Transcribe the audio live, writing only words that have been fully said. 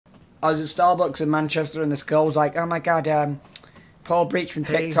I was at Starbucks in Manchester and this girl was like, oh my god, Paul Breach from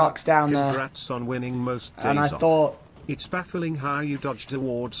TikTok's down there. Congrats on winning most days and I thought... It's baffling how you dodged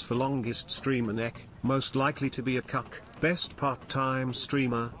awards for longest streamer neck, most likely to be a cuck, best part-time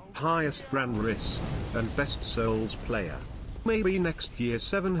streamer, highest brand risk, and best Souls player. Maybe next year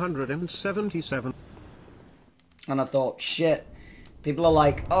 777. And I thought, shit. People are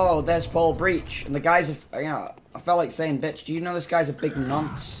like, oh, there's Paul Breach. And the guys have, you know, I felt like saying, bitch, do you know this guy's a big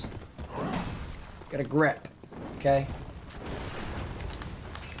nonce? Get a grip, okay?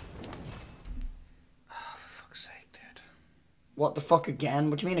 Oh, for fuck's sake, dude. What the fuck again?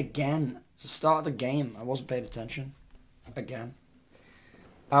 What do you mean again? It's the start of the game. I wasn't paying attention. Again.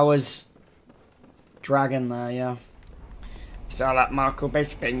 I was dragging there, yeah. Saw that Marco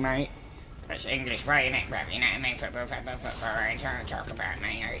Bisping, mate. It's English, right, innit, bro? You know what I mean? Football, I'm trying to talk about,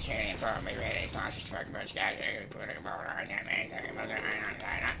 mate. It's really important, really. It's not just fucking much guys who put it on,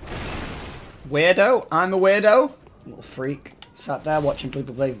 weirdo? I'm a weirdo? Little freak. Sat there watching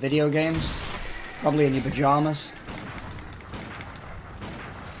people play video games. Probably in your pajamas.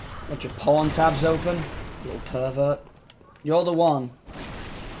 Got your porn tabs open. Little pervert. You're the one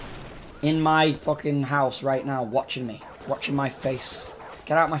in my fucking house right now watching me. Watching my face.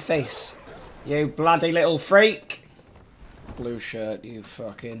 Get out my face. You bloody little freak. Blue shirt, you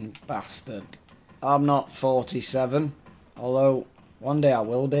fucking bastard. I'm not 47. Although, one day I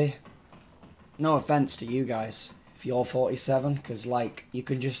will be. No offense to you guys, if you're 47, because, like, you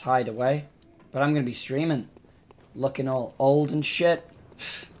can just hide away. But I'm going to be streaming. Looking all old and shit.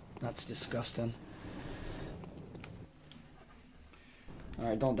 That's disgusting.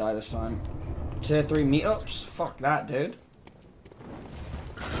 Alright, don't die this time. Tier 3 meetups? Fuck that, dude.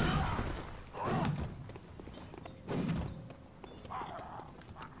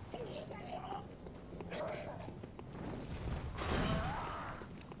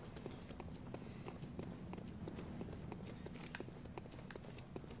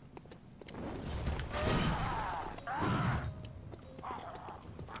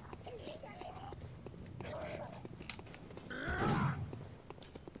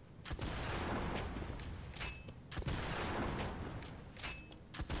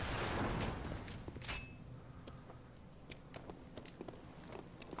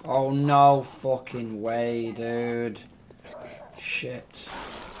 Oh, no fucking way, dude. Shit.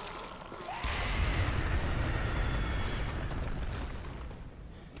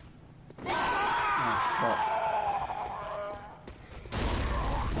 Oh, fuck.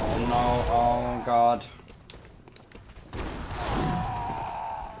 Oh, no. Oh, God.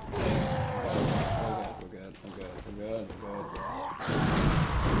 We're good. We're good.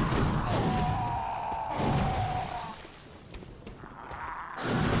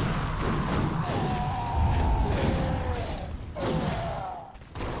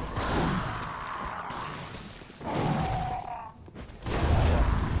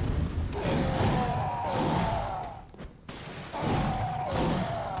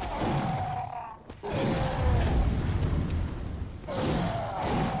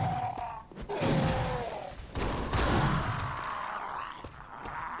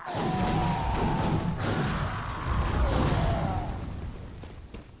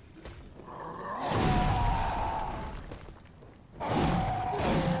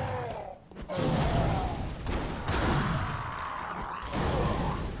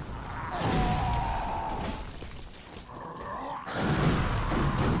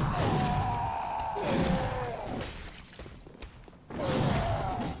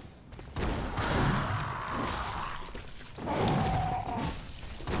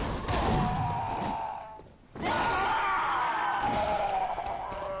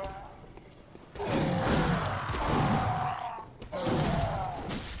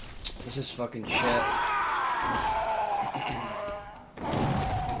 This is fucking shit.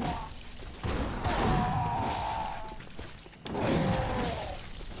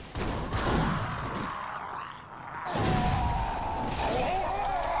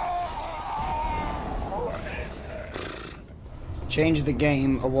 Change the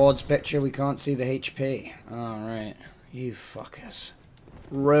game. Awards picture. We can't see the HP. Alright. You fuckers.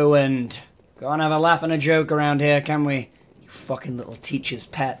 Ruined. Go on, have a laugh and a joke around here, can we? You fucking little teacher's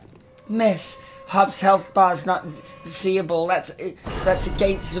pet. Miss, Hub's health bar's not seeable. That's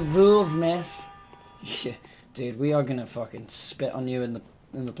against the rules, miss. Dude, we are gonna fucking spit on you in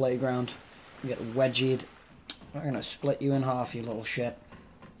the playground. You get wedgied. We're gonna split you in half, you little shit.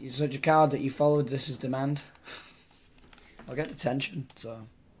 You're such a coward that you followed this as demand. I'll get detention, so.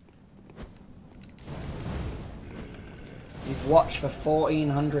 You've watched for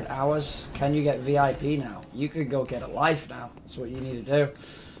 1,400 hours. Can you get VIP now? You could go get a life now. That's what you need to do.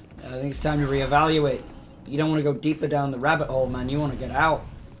 I think it's time to reevaluate. You don't want to go deeper down the rabbit hole, man. You want to get out.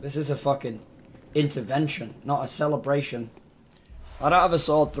 This is a fucking intervention, not a celebration. I don't have a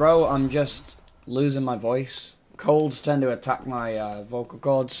sore throat. I'm just losing my voice. Colds tend to attack my vocal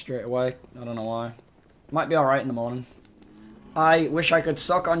cords straight away. I don't know why. Might be alright in the morning. I wish I could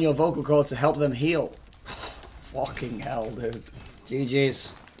suck on your vocal cords to help them heal. Fucking hell, dude.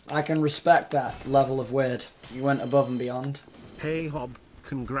 GG's. I can respect that level of weird. You went above and beyond. Hey Hob,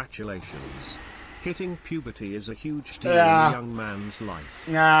 congratulations. Hitting puberty is a huge deal in a young man's life.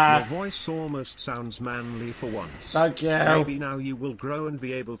 Your voice almost sounds manly for once. Thank you. Maybe now you will grow and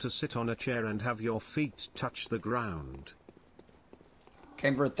be able to sit on a chair and have your feet touch the ground.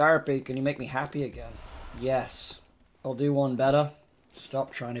 Came for a therapy. Can you make me happy again? Yes. I'll do one better.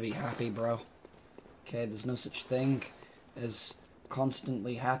 Stop trying to be happy, bro. Okay, there's no such thing as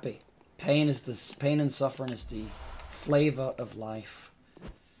constantly happy. Pain and suffering is the flavor of life.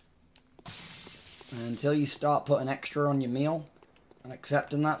 And until you start putting extra on your meal and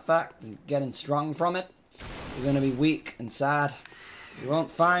accepting that fact and getting strong from it, you're going to be weak and sad. You won't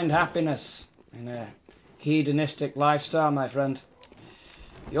find happiness in a hedonistic lifestyle, my friend.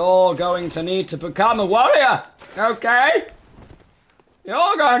 You're going to need to become a warrior, okay?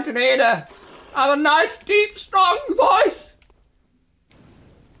 You're going to need to have a nice, deep, strong voice.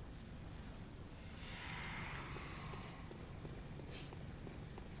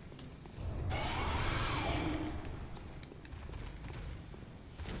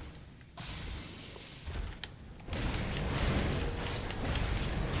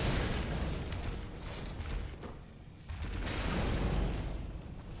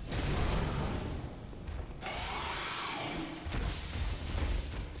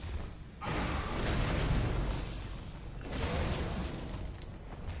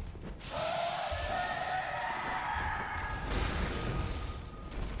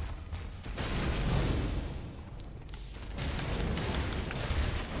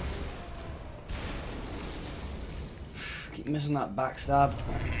 Keep missing that backstab.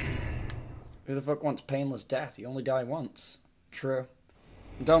 Who the fuck wants painless death? You only die once. True.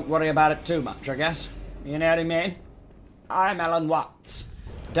 Don't worry about it too much, I guess. You know what I mean? I'm Alan Watts.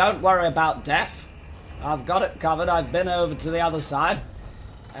 Don't worry about death. I've got it covered. I've been over to the other side.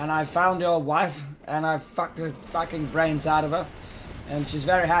 And I found your wife. And I fucked the fucking brains out of her. And she's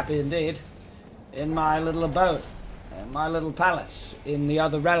very happy indeed. In my little abode. In my little palace. In the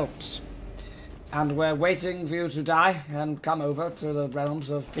other realms. And we're waiting for you to die and come over to the realms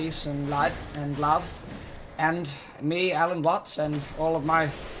of peace and light and love. And me, Alan Watts, and all of my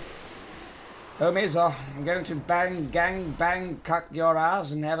homies are going to bang, cut your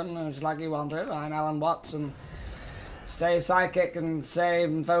ass in heaven, just like you wanted. I'm Alan Watts, and stay psychic and stay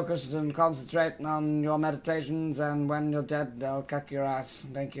focused and concentrate on your meditations, and when you're dead, they'll cut your ass.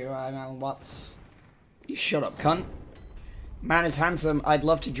 Thank you, I'm Alan Watts. You shut up, cunt. Man is handsome, I'd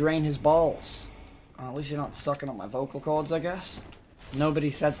love to drain his balls. Oh, at least you're not sucking on my vocal cords, I guess.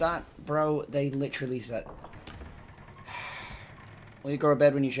 Nobody said that. Bro, they literally said... Will you go to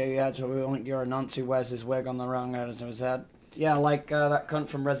bed when you shave your head so we won't think you're a nonce who wears his wig on the wrong end of his head? Yeah, like that cunt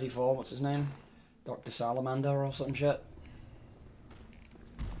from Resi 4, what's his name? Dr. Salamander or some shit.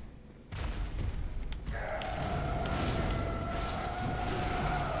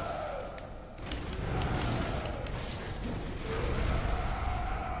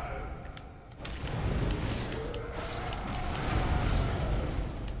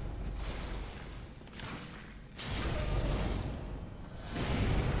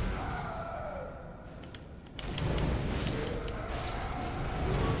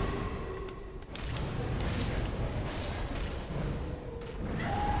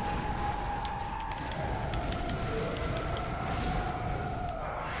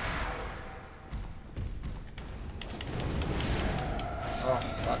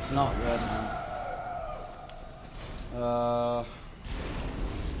 That's not good, man.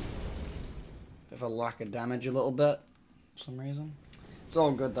 If I lack of damage a little bit, for some reason. It's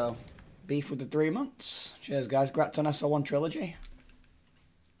all good, though. Beef with the 3 months. Cheers, guys. Grats on SL1 Trilogy.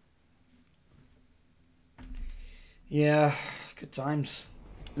 Yeah, good times.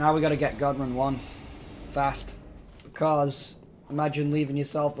 Now we gotta get God Run 1. Fast. Because, imagine leaving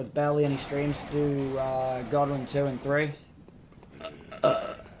yourself with barely any streams to do God Run 2 and 3.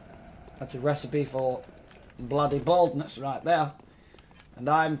 That's a recipe for bloody baldness right there. And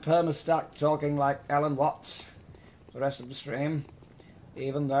I'm perma-stuck talking like Alan Watts for the rest of the stream.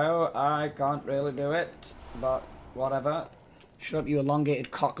 Even though I can't really do it. But whatever. Shut up, you elongated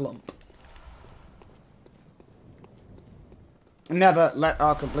cocklump. Never let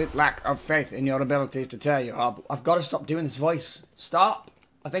our complete lack of faith in your abilities to tear you up. I've got to stop doing this voice. Stop.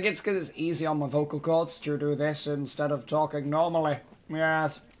 I think it's because it's easy on my vocal cords to do this instead of talking normally.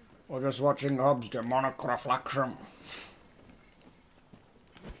 Yes. We're just watching Hobbs' demonic reflection.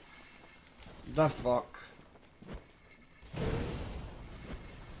 The fuck?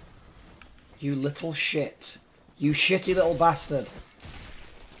 You little shit. You shitty little bastard.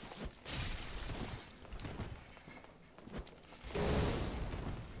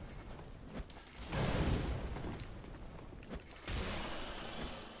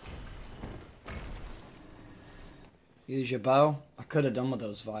 Use your bow. I could have done with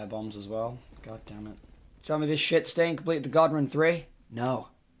those fire bombs as well. God damn it. Tell me this shit stain completed the God Run 3? No.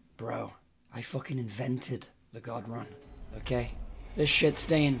 Bro. I fucking invented the God Run. Okay? This shit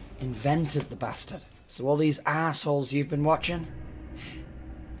stain invented the bastard. So all these assholes you've been watching?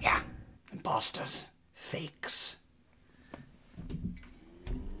 Yeah. Imposters. Fakes.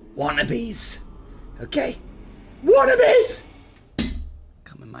 Wannabes. Okay? Wannabes!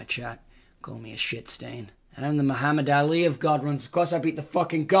 Come in my chat. Call me a shit stain. And I'm the Muhammad Ali of God Runs. Of course I beat the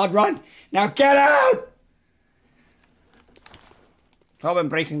fucking God Run. Now get out! I'm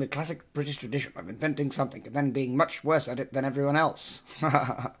embracing the classic British tradition of inventing something and then being much worse at it than everyone else.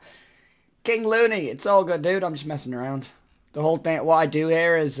 King Looney, it's all good, dude. I'm just messing around. The whole thing, what I do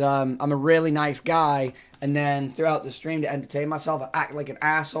here is I'm a really nice guy, and then throughout the stream to entertain myself, I act like an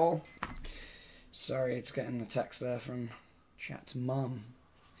asshole. Sorry, it's getting a text there from chat's mum.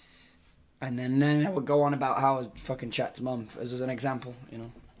 And then I would go on about how I fucking chat's mum, as an example, you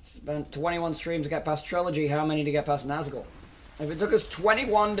know. Spent 21 streams to get past Trilogy, how many to get past Nazgul? If it took us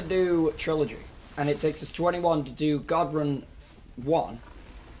 21 to do Trilogy, and it takes us 21 to do God Run 1,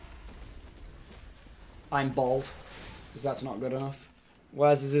 I'm bald, because that's not good enough.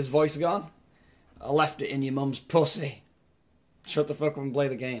 Where's his voice gone? I left it in your mum's pussy. Shut the fuck up and play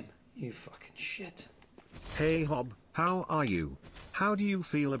the game. You fucking shit. Hey Hob, how are you? How do you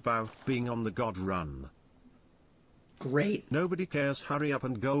feel about being on the God Run? Great. Nobody cares, hurry up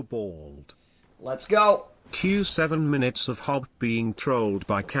and go bald. Let's go. Cue 7 minutes of Hob being trolled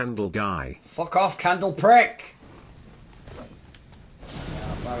by Candle Guy. Fuck off, Candle Prick!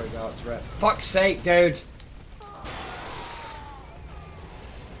 Yeah, there we go, it's red. Fuck's sake, dude!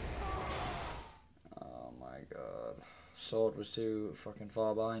 Oh my god. Sword was too fucking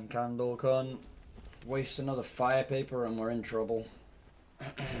far behind Candle, cunt. Waste another fire paper and we're in trouble.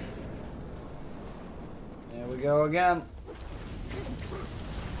 Here we go again.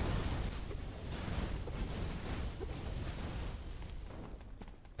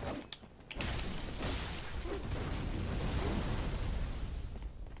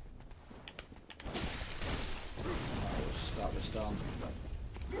 Start this down.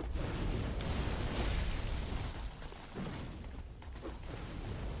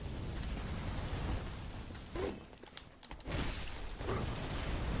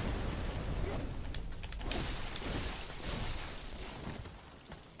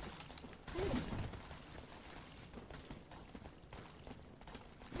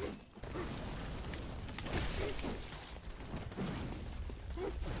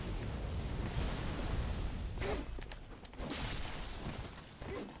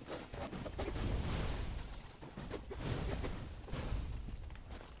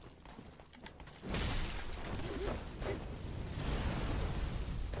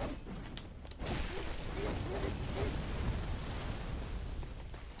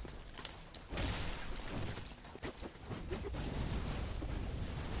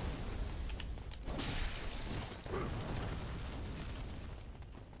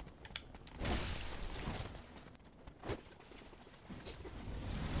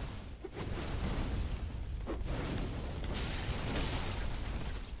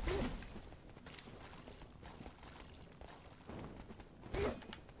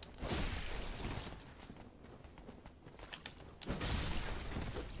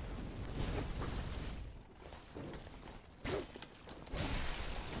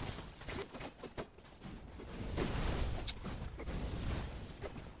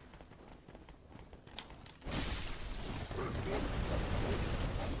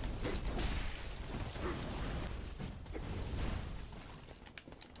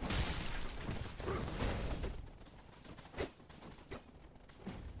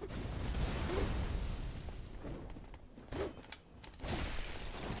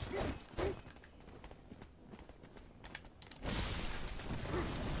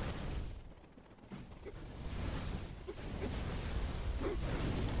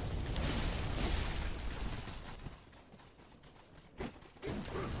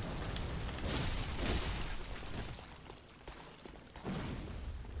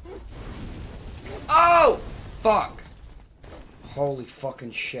 Oh! Fuck. Holy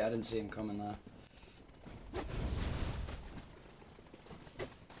fucking shit, I didn't see him coming there.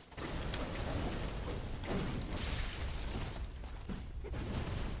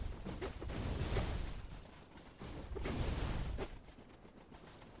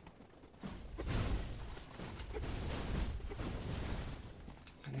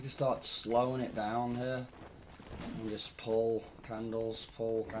 I need to start slowing it down here. And just pull candles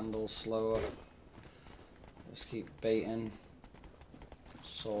slower. Just keep baiting.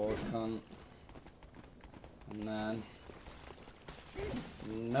 Sword cunt. And then...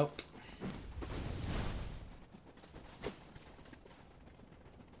 Nope.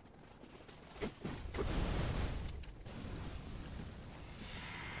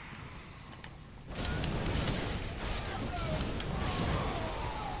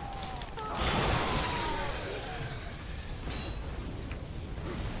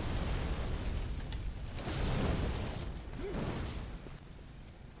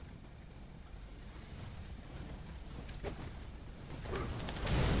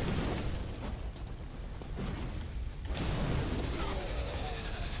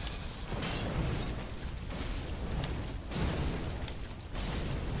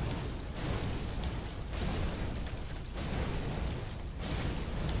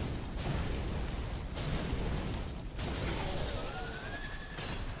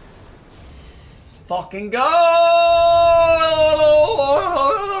 Fucking go!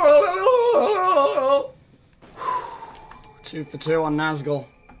 2 for 2 on Nazgul,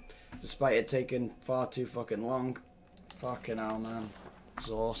 despite it taking far too fucking long. Fucking hell, man.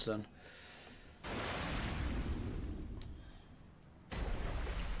 Exhausting.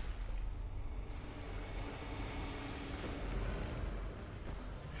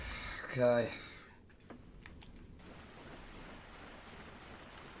 Okay.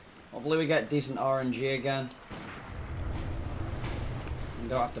 Hopefully we get decent RNG again. And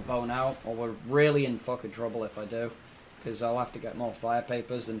don't have to bone out, or we're really in fucking trouble if I do. Because I'll have to get more fire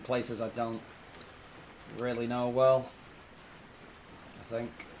papers in places I don't really know well, I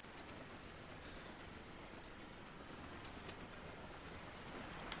think.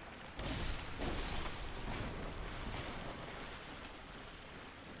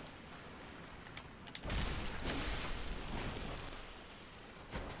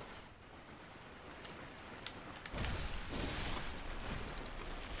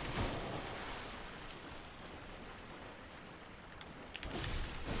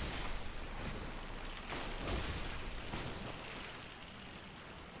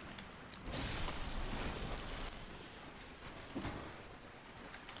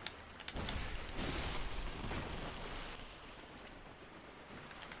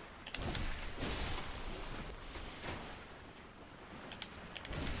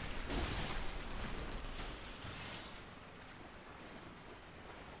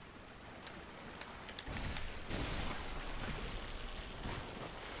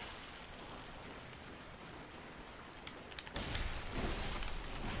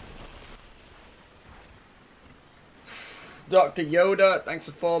 Dr. Yoda, thanks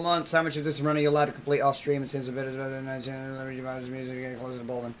for 4 months. How much of this run are you allowed to complete off stream? It seems a bit of music getting closer to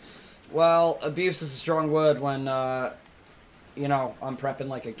Bolden. Well, abuse is a strong word when, you know, I'm prepping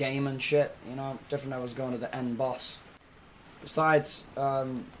like a game and shit. You know, different I was going to the end boss. Besides,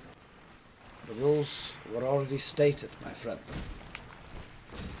 the rules were already stated, my friend.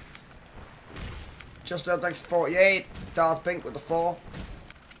 Just thanks for 48. Darth Pink with the 4.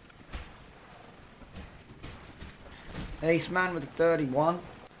 Ace Man with a 31.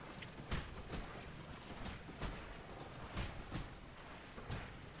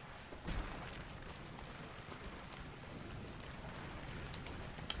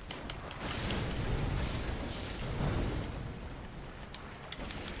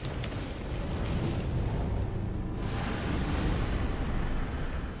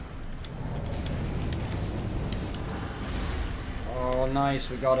 Oh, nice,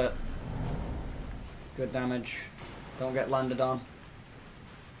 we got it. Good damage. Don't get landed on.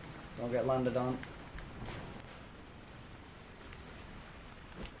 Don't get landed on.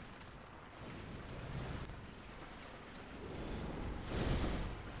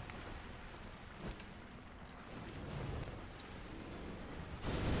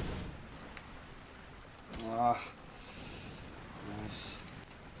 Ah, nice.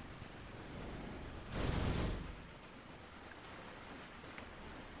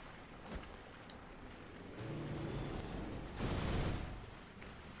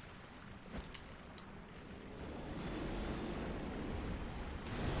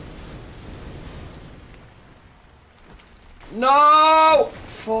 No!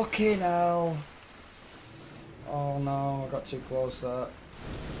 Fucking hell. Oh no, I got too close there.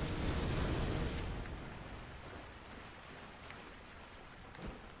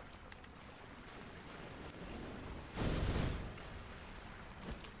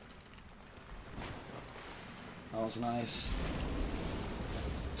 That was nice.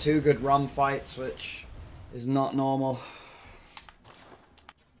 2 good run fights, which is not normal.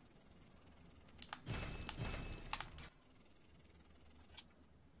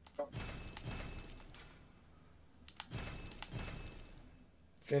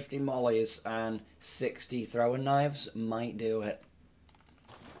 $50 mollies and 60 throwing knives might do it.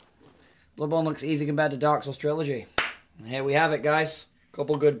 Bloodborne looks easy compared to Dark Souls Trilogy. And here we have it, guys.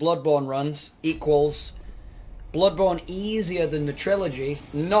 Couple good Bloodborne runs equals Bloodborne easier than the trilogy.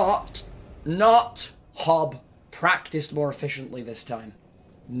 Not Hob practiced more efficiently this time.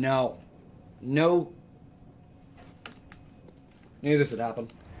 No. Knew this would happen.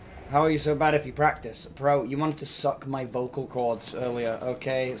 How are you so bad if you practice? Bro, you wanted to suck my vocal cords earlier,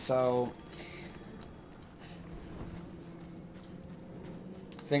 okay? So...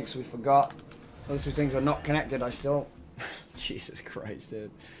 thinks we forgot. Those 2 things are not connected, I still... Jesus Christ,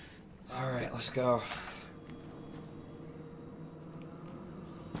 dude. Alright, let's go.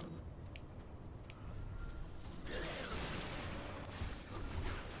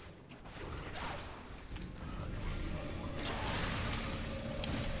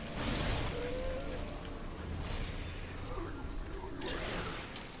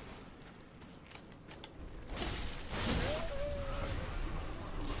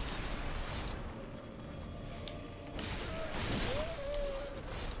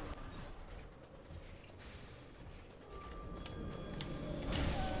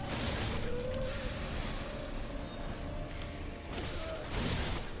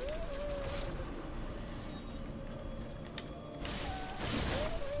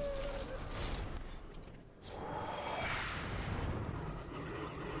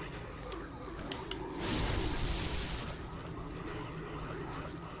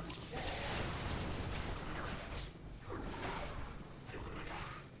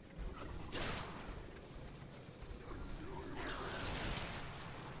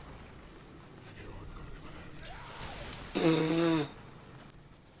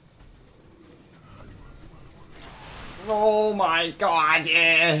 Oh my god,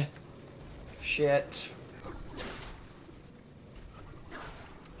 yeah. Shit.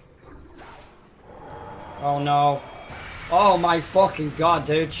 Oh no. Oh my fucking god,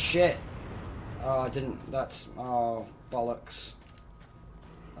 dude, shit. Oh, I didn't, that's, oh, bollocks.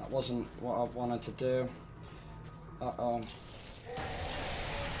 That wasn't what I wanted to do. Uh-oh.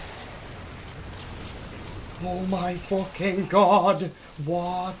 Oh my fucking god!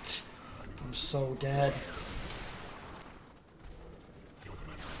 What? I'm so dead.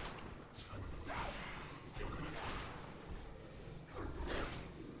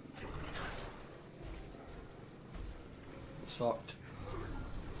 It's fucked.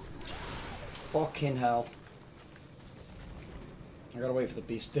 Fucking hell. I gotta wait for the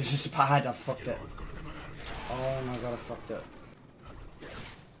beast. This is bad, I fucked it. Oh my god, I fucked it.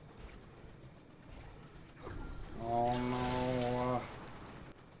 Oh no.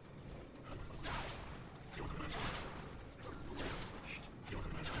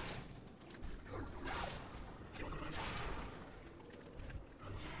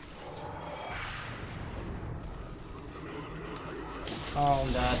 Oh,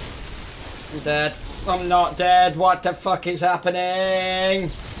 I'm dead. I'm dead. I'm not dead. What the fuck is happening?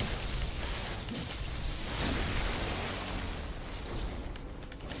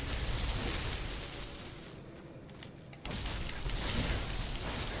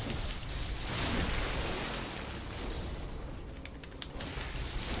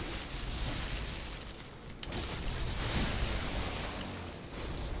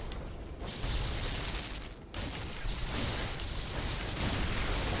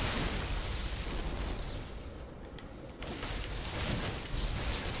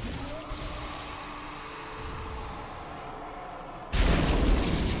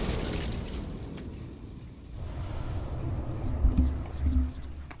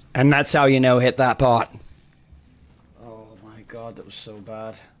 And that's how you know hit that part. Oh my god, that was so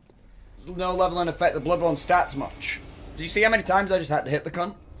bad. No leveling affect the Bloodborne stats much. Do you see how many times I just had to hit the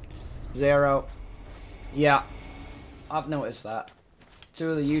cunt? 0. Yeah, I've noticed that. 2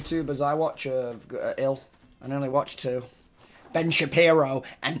 of the YouTubers I watch are ill. I only watch 2. Ben Shapiro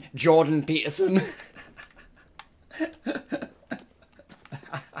and Jordan Peterson.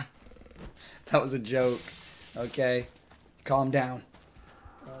 That was a joke. Okay, calm down.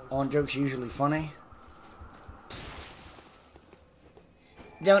 On jokes usually funny.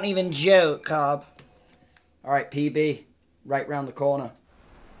 Don't even joke, Cobb. Alright, PB. Right round the corner.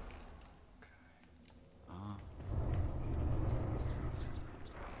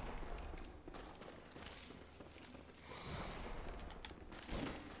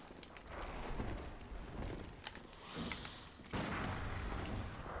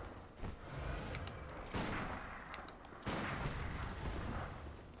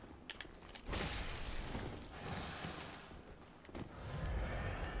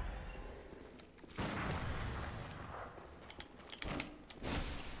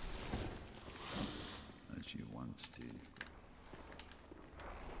 As you once did.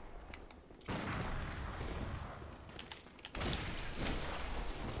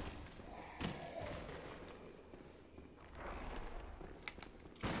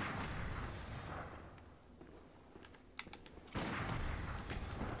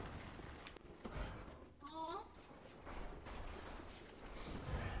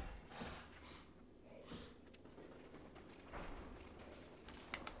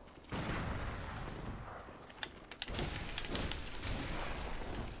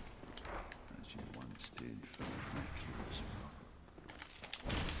 As you once did for the precursor.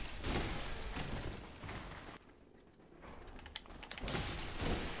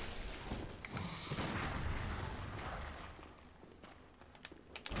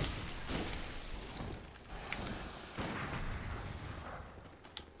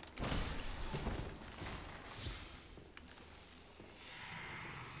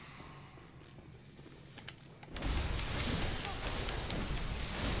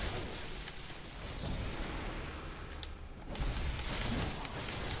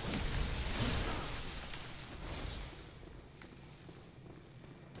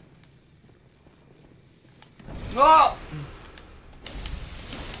 Oh!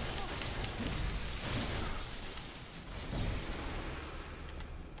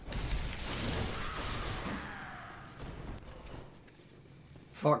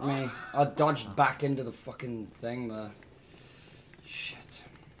 Fuck me. I dodged back into the fucking thing there. Shit.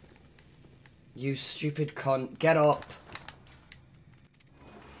 You stupid cunt. Get up.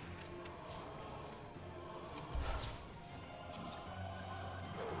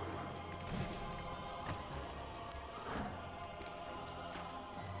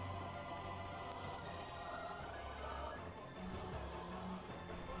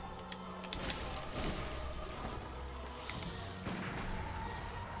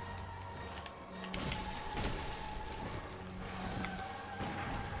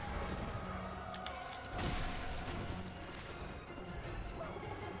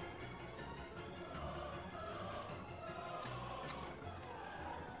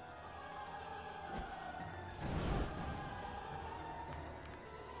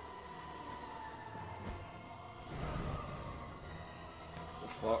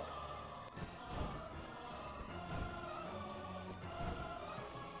 Fuck.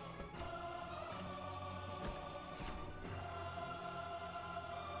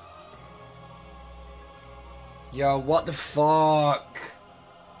 Yo, what the fuck?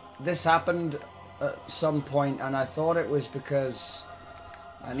 This happened at some point and I thought it was because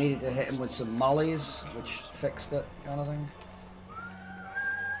I needed to hit him with some mollies, which fixed it, kind of thing.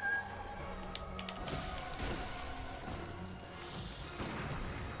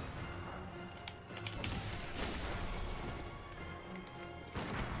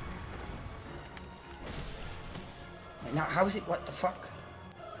 Now, how is it? What the fuck?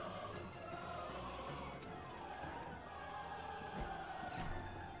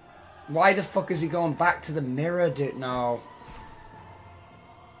 Why the fuck is he going back to the mirror, dude? No.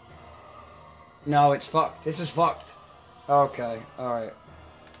 No, it's fucked. This is fucked. Okay, alright.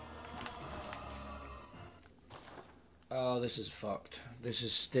 Oh, this is fucked. This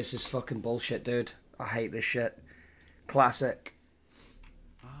is fucking bullshit, dude. I hate this shit. Classic.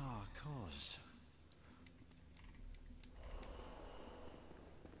 Ah, cause.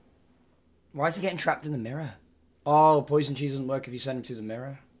 Why is he getting trapped in the mirror? Oh, poison cheese doesn't work if you send him through the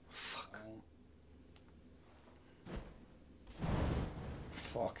mirror. Fuck.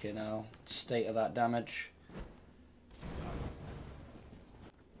 Fucking hell. State of that damage.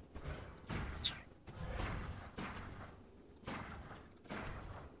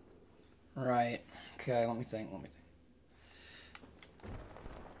 Right. Okay, let me think.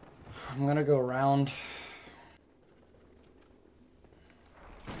 I'm gonna go around.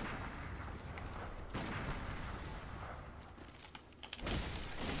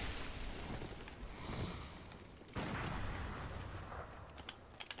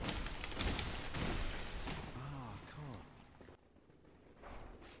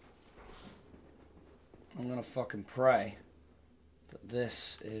 I'm gonna fucking pray that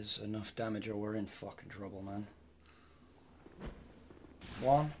this is enough damage or we're in fucking trouble, man.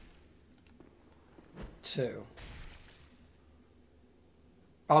 1, 2.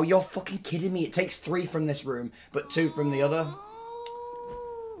 Oh, you're fucking kidding me. It takes 3 from this room, but 2 from the other.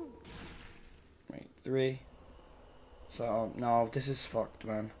 Wait, 3. So, no, this is fucked,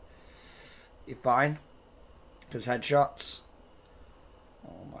 man. You're fine? Because headshots.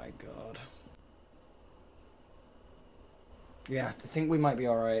 Oh my god. Yeah, I think we might be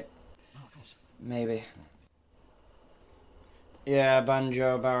alright. Maybe. Yeah,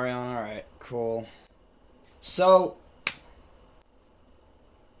 Banjo, Baryon, alright, cool. So,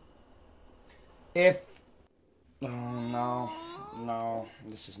 if... Oh, no. No,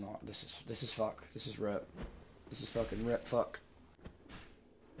 this is not. This is fuck. This is rip. This is fucking rip fuck.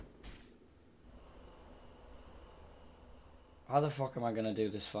 How the fuck am I gonna do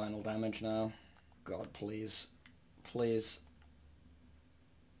this final damage now? God, please. Please.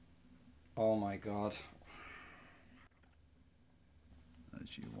 Oh my god.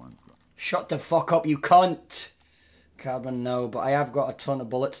 As you want. Shut the fuck up, you cunt! Carbon, no, but I have got a ton of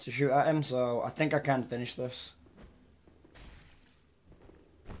bullets to shoot at him, so I think I can finish this.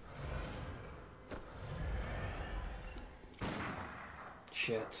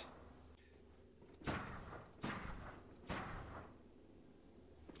 Shit.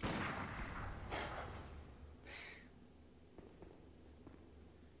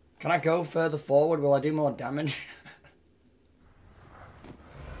 Can I go further forward? Will I do more damage?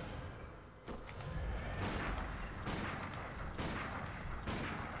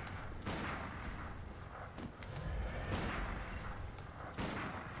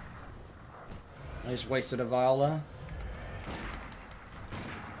 I just wasted a vial there.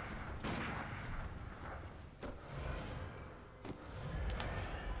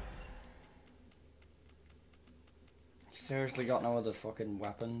 Seriously got no other fucking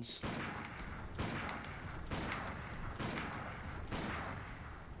weapons.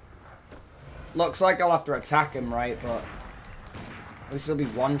 Looks like I'll have to attack him, right? But at least it'll be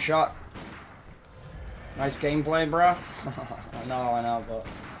one shot. Nice gameplay, bro. I know, but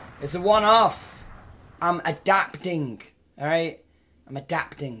it's a one-off. I'm adapting, alright? I'm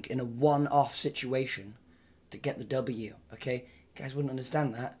adapting in a one-off situation to get the W, okay? You guys wouldn't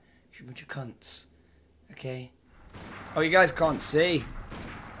understand that. You're a bunch of cunts, okay? Oh, you guys can't see.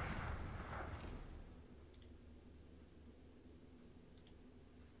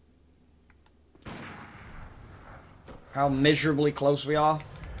 How miserably close we are.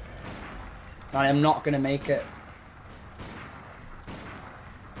 I am not going to make it.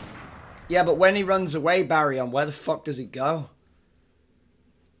 Yeah, but when he runs away, Baryon, where the fuck does he go?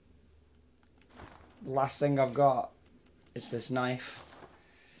 The last thing I've got is this knife.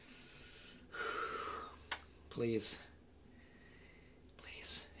 Please.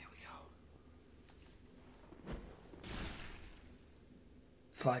 Please. Here we go.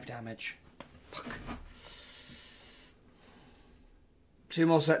 5 damage. Fuck. 2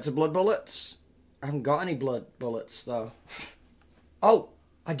 more sets of blood bullets. I haven't got any blood bullets, though. Oh,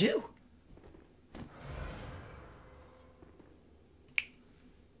 I do.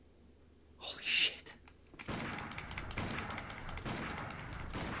 Holy shit.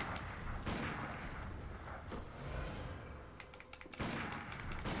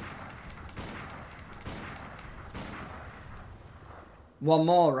 One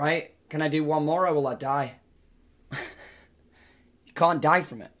more, right? Can I do one more or will I die? You can't die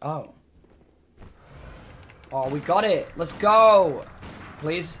from it. Oh. Oh, we got it. Let's go.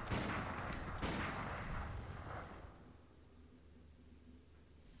 Please.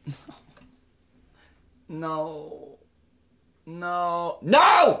 No. No.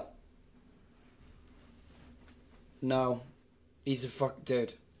 No! No. He's a fuck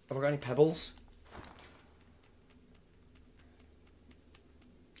dude. Have I got any pebbles?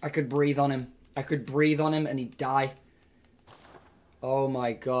 I could breathe on him. I could breathe on him and he'd die. Oh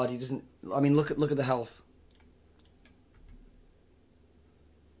my god, he doesn't... I mean, look at the health.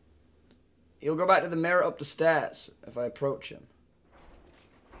 He'll go back to the mirror up the stairs if I approach him.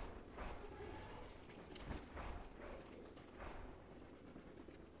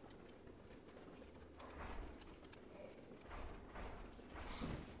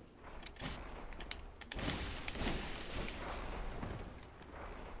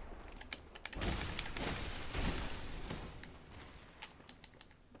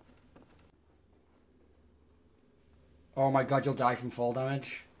 Oh my god, you'll die from fall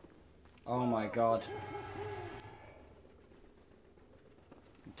damage. Oh my god.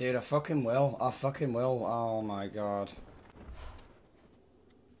 Dude, I fucking will. I fucking will. Oh my god.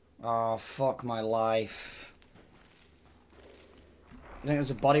 Oh, fuck my life. I think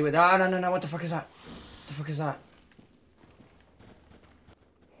there's a body with... Ah, no, no, no, what the fuck is that? What the fuck is that?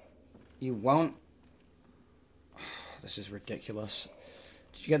 You won't? This is ridiculous.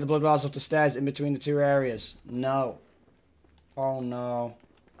 Did you get the blood vials off the stairs in between the two areas? No. Oh no.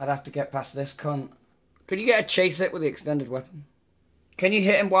 I'd have to get past this cunt. Could you get a chase hit with the extended weapon? Can you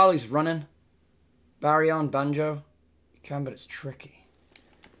hit him while he's running? Baryon, Banjo? You can, but it's tricky.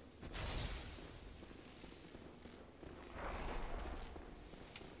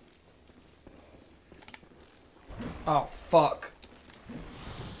 Oh, fuck.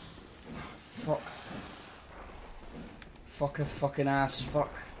 Fuck. Fuck a fucking ass,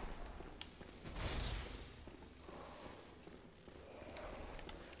 fuck.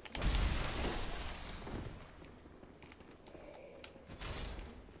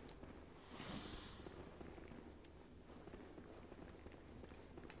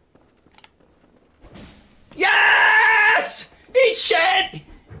 Yes! Eat shit!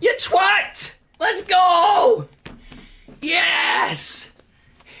 You twat! Let's go! Yes!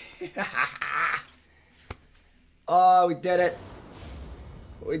 Oh, we did it.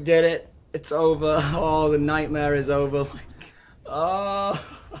 We did it. It's over. Oh, the nightmare is over. Oh.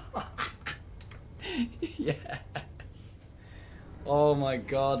 Yes. Oh my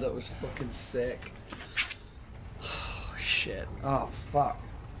god, that was fucking sick. Oh, shit. Oh, fuck.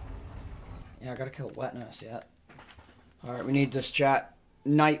 Yeah, I gotta kill Wet Nurse yet. Alright, we need this chat.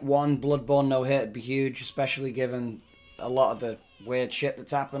 Night 1, Bloodborne no hit would be huge, especially given a lot of the weird shit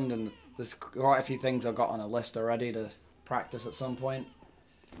that's happened, and there's quite a few things I've got on a list already to practice at some point.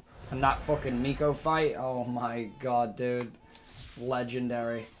 And that fucking Miko fight, oh my god, dude.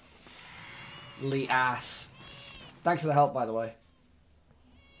 Legendary. Lee ass. Thanks for the help, by the way.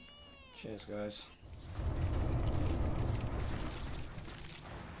 Cheers, guys.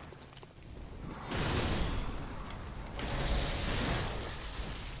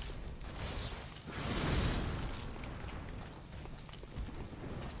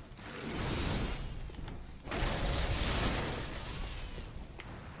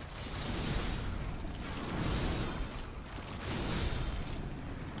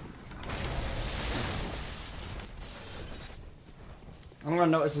 I'm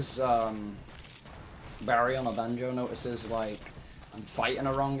gonna notice this, Barry on a Banjo notices, like, I'm fighting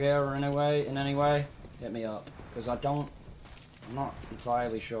a wrong gear or in any way, hit me up. Because I'm not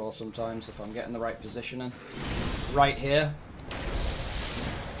entirely sure sometimes if I'm getting the right positioning. Right here.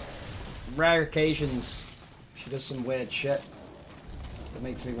 Rare occasions, she does some weird shit that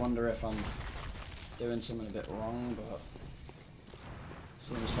makes me wonder if I'm doing something a bit wrong, but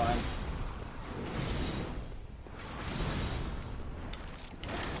seems fine.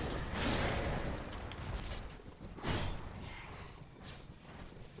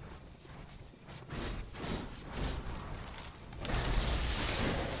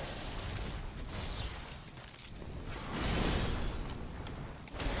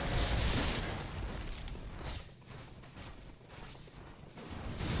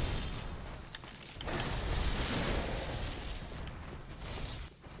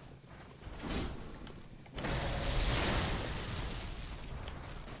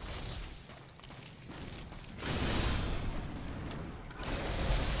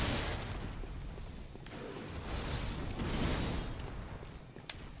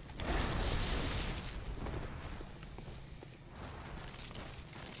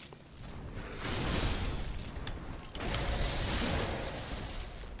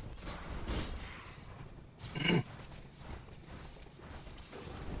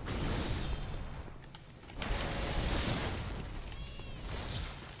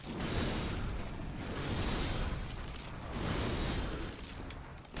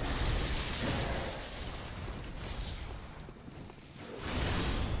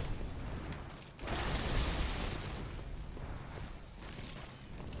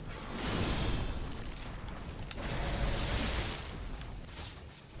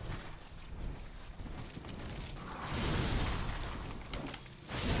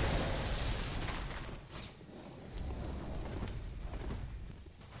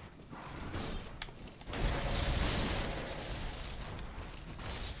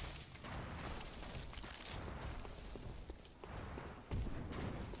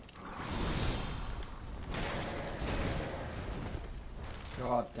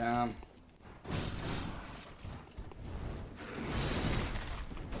 God damn.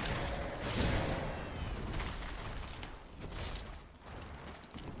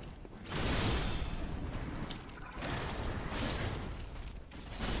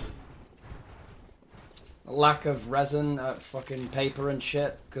 Lack of resin, fucking paper and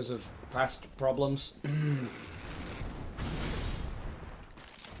shit because of past problems.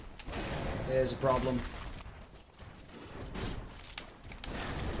 Here's a problem.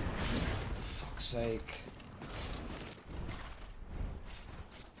 Fuck's sake.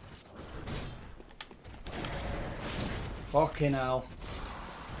 Fucking hell.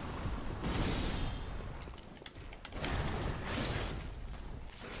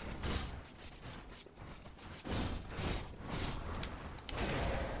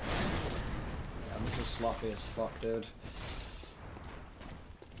 Yeah, this is sloppy as fuck, dude.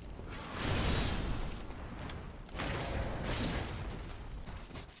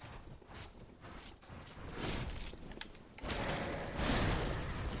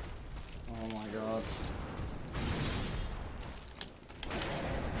 Oh my god.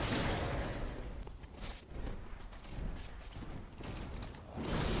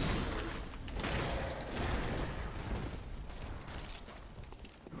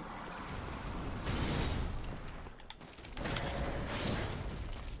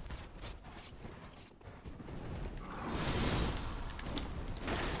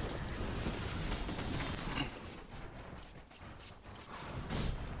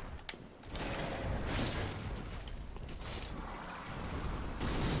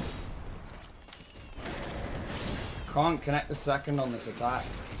 Can't connect the second on this attack.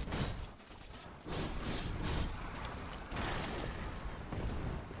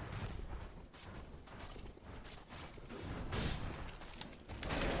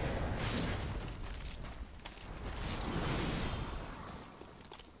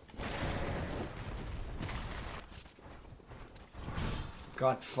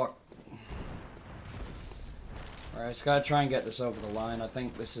 God fuck. Alright, just gotta try and get this over the line. I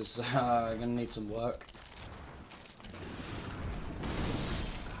think this is gonna need some work.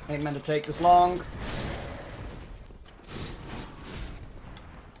 Ain't meant to take this long.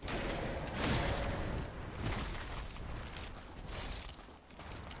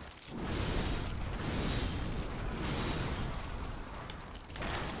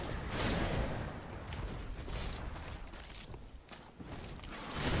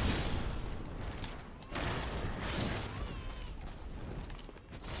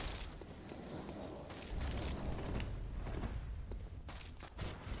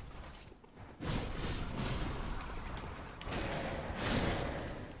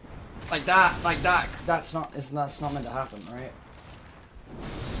 Like that. That's not meant to happen, right?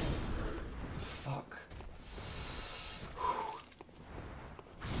 Fuck.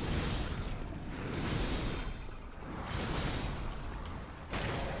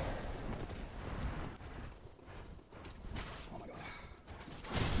 Oh my god.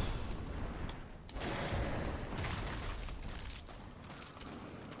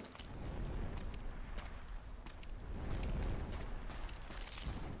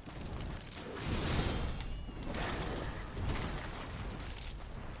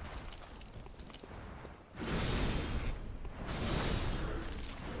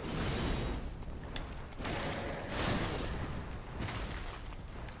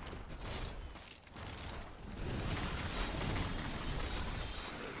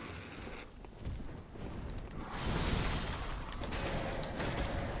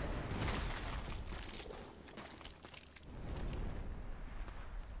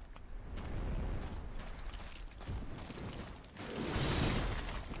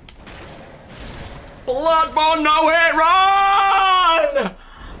 Bloodborne, no hit, run!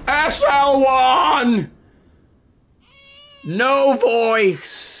 SL1! No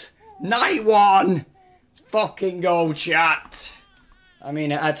voice! Night 1! Fucking go, chat! I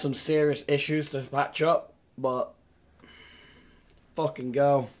mean, it had some serious issues to patch up, but fucking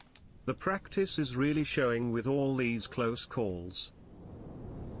go. The practice is really showing with all these close calls.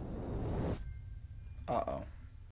 Uh-oh.